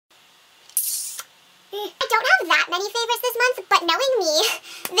I don't have that many favorites this month, but knowing me,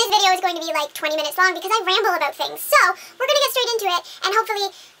 this video is going to be like 20 minutes long because I ramble about things. So, we're going to get straight into it and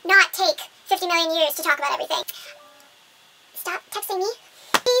hopefully not take 50 million years to talk about everything. Stop texting me.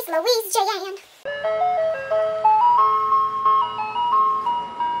 Please, Louise Jan.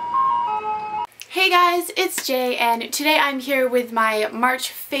 Hey guys, it's Jay, and today I'm here with my March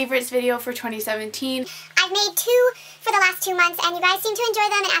favorites video for 2017. I've made 2 for the last 2 months, and you guys seem to enjoy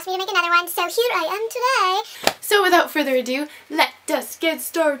them and asked me to make another one, so here I am today. So without further ado, let us get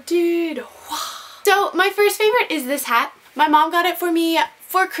started. So my first favorite is this hat. My mom got it for me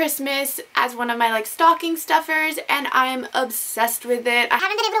for Christmas as one of my stocking stuffers, and I'm obsessed with it. I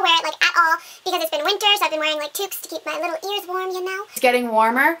haven't been able to wear it at all because it's been winter, so I've been wearing toques to keep my little ears warm, you know? It's getting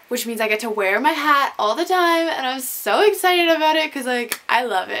warmer, which means I get to wear my hat all the time, and I'm so excited about it because I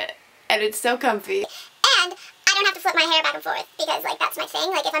love it and it's so comfy. And I don't have to flip my hair back and forth because that's my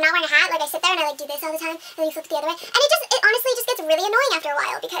thing. If I'm not wearing a hat, I sit there and I do this all the time and then you flip it the other way. And it honestly just gets really annoying after a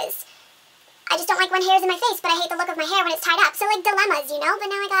while because I just don't like when hair's in my face, but I hate the look of my hair when it's tied up. So dilemmas, you know?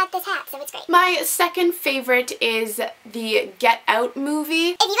 But now I got this hat, so it's great. My second favorite is the Get Out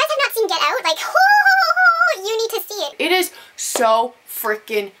movie. If you guys have not seen Get Out, you need to see it. It is so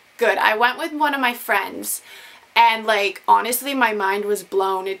freaking good. I went with one of my friends and honestly my mind was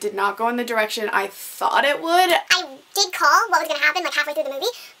blown. It did not go in the direction I thought it would. I did call what was going to happen halfway through the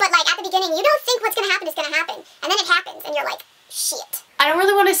movie, but at the beginning you don't think what's going to happen is going to happen. And then it happens and you're like, shit. I don't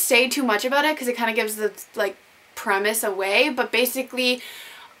really want to say too much about it because it kind of gives the premise away, but basically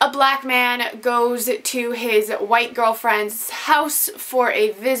a black man goes to his white girlfriend's house for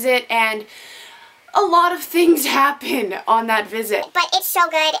a visit and a lot of things happen on that visit. But it's so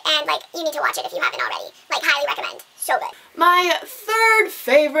good and you need to watch it if you haven't already. Highly recommend. So good. My third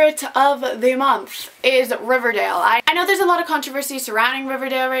favorite of the month is Riverdale. I know there's a lot of controversy surrounding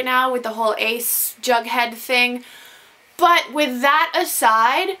Riverdale right now with the whole Ace Jughead thing. But with that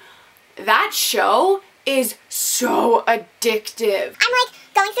aside, that show is so addictive. I'm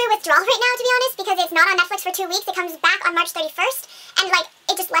going through withdrawal right now, to be honest, because it's not on Netflix for 2 weeks. It comes back on March 31st, and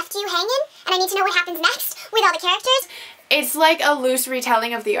it just left you hanging, and I need to know what happens next with all the characters. It's like a loose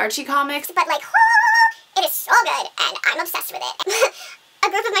retelling of the Archie comics. But it is so good, and I'm obsessed with it. A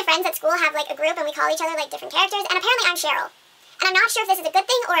group of my friends at school have a group, and we call each other different characters, and apparently I'm Cheryl. And I'm not sure if this is a good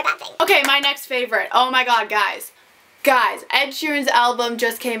thing or a bad thing. Okay, my next favorite. Oh my god, guys. Guys, Ed Sheeran's album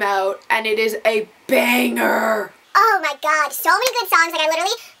just came out, and it is a banger. Oh my god, so many good songs. I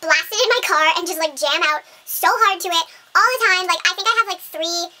literally blasted it in my car and just jam out so hard to it all the time. I think I have 4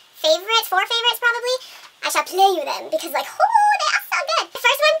 favorites probably. I shall play you them because they are so good. The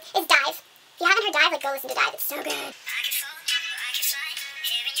first one is Dive. If you haven't heard Dive, go listen to Dive. It's so good.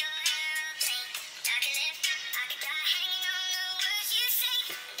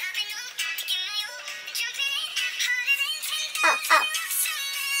 Oh.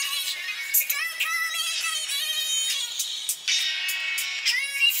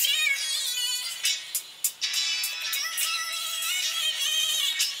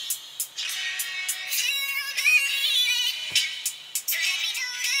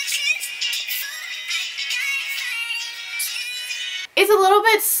 It's a little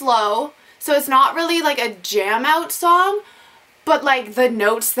bit slow, so it's not really a jam out song, but the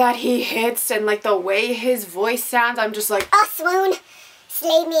notes that he hits and the way his voice sounds, I'm just oh, swoon.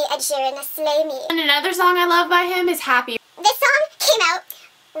 Slay me, Ed Sheeran, slay me. And another song I love by him is Happy. This song came out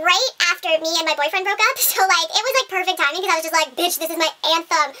right after me and my boyfriend broke up, so it was perfect timing because I was just bitch, this is my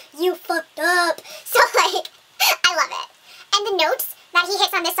anthem. You fucked up. So I love it. And the notes that he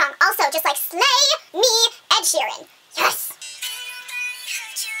hits on this song also just slay me, Ed Sheeran. Yes.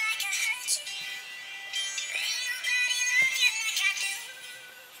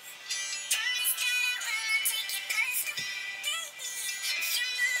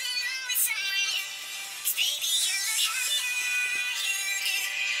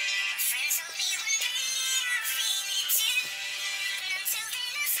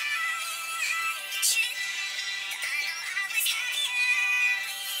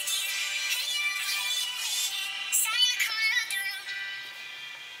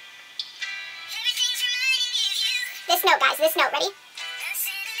 This note, guys, this note, ready?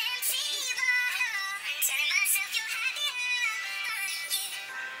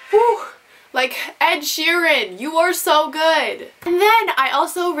 Whew. Ed Sheeran, you are so good. And then I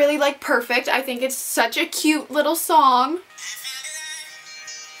also really like Perfect. I think it's such a cute little song.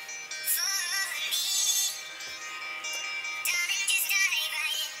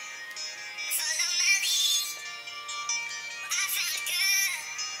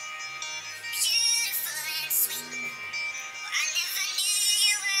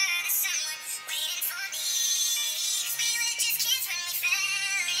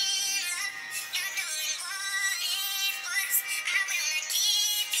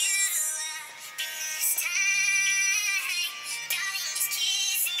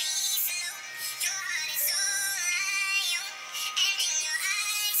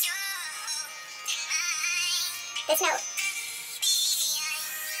 this note.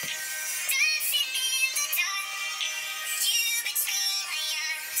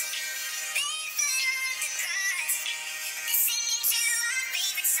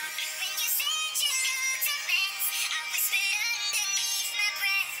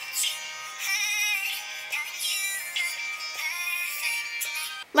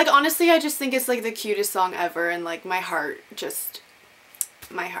 Like, honestly, I just think it's like the cutest song ever, and like my heart.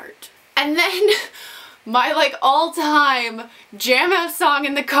 And then my like all-time jam out song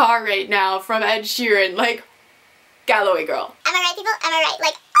in the car right now from Ed Sheeran, like Galloway Girl. Am I right, people? Am I right?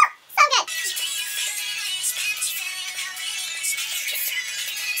 Like, oh, so good.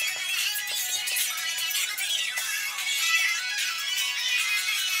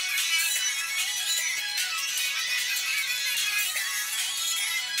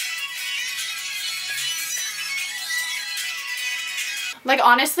 Like,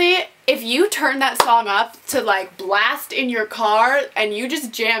 honestly, if you turn that song up to like blast in your car and you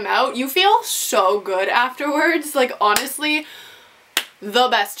just jam out, you feel so good afterwards. Like, honestly, the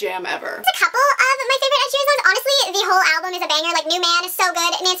best jam ever. It's a couple of my favorite Ed Sheeran songs. Honestly, the whole album is a banger. Like, New Man is so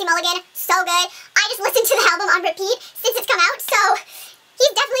good. Nancy Mulligan, so good. I just listened to the album on repeat since it's come out, so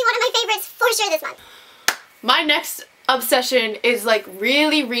he's definitely one of my favorites for sure this month. My next obsession is like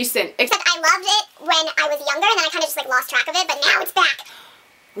really recent. Except I loved it when I was younger and then I kind of just like lost track of it, but now it's back.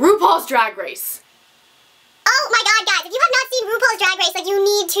 RuPaul's Drag Race. Oh my god, guys, if you have not seen RuPaul's Drag Race, like, you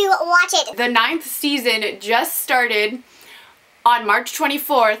need to watch it. The 9th season just started on March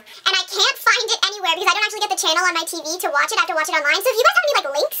 24th. And I can't find it anywhere because I don't actually get the channel on my TV to watch it. I have to watch it online. So if you guys have any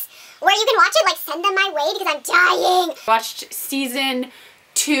like links where you can watch it, like, send them my way because I'm dying. Watched season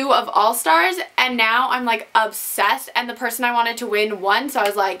 2 of All Stars, and now I'm like obsessed, and the person I wanted to win won, so I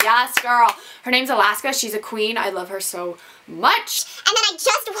was like, yes girl. Her name's Alaska. She's a queen. I love her so much. And then I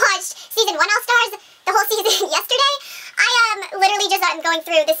just watched season 1 All Stars, the whole season yesterday. I am literally just going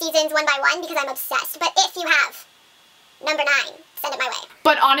through the seasons one by one because I'm obsessed. But if you have number 9, send it my way.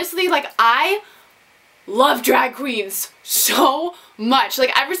 But honestly, like, I love drag queens so much.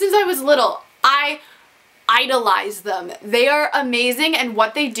 Like, ever since I was little, I idolize them. They are amazing, and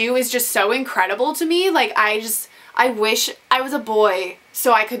what they do is just so incredible to me. Like, I wish I was a boy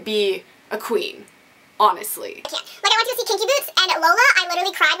so I could be a queen, honestly. I can't. Like, I went to go see Kinky Boots, and Lola, I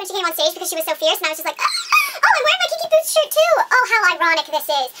literally cried when she came on stage because she was so fierce, and I was just like, oh, I'm wearing my Kinky Boots shirt too! Oh, how ironic this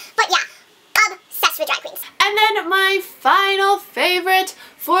is. But yeah, obsessed with drag queens. And then my final favorite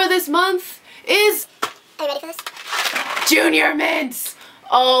for this month is... Are you ready for this? Junior Mints!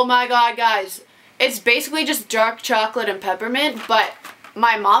 Oh my god, guys. It's basically just dark chocolate and peppermint, but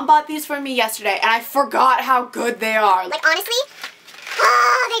my mom bought these for me yesterday, and I forgot how good they are. Like, honestly,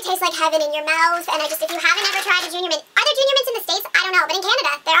 oh, they taste like heaven in your mouth, and if you haven't ever tried a Junior Mint, are there Junior Mints in the States? I don't know, but in Canada,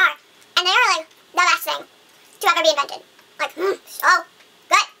 there are. And they are, like, the best thing to ever be invented. Like, so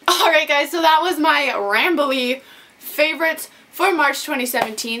good. Alright guys, so that was my rambly favorites for March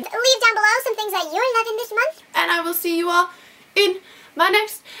 2017. Leave down below some things that you're loving this month. And I will see you all in my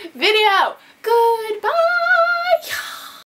next video. Goodbye!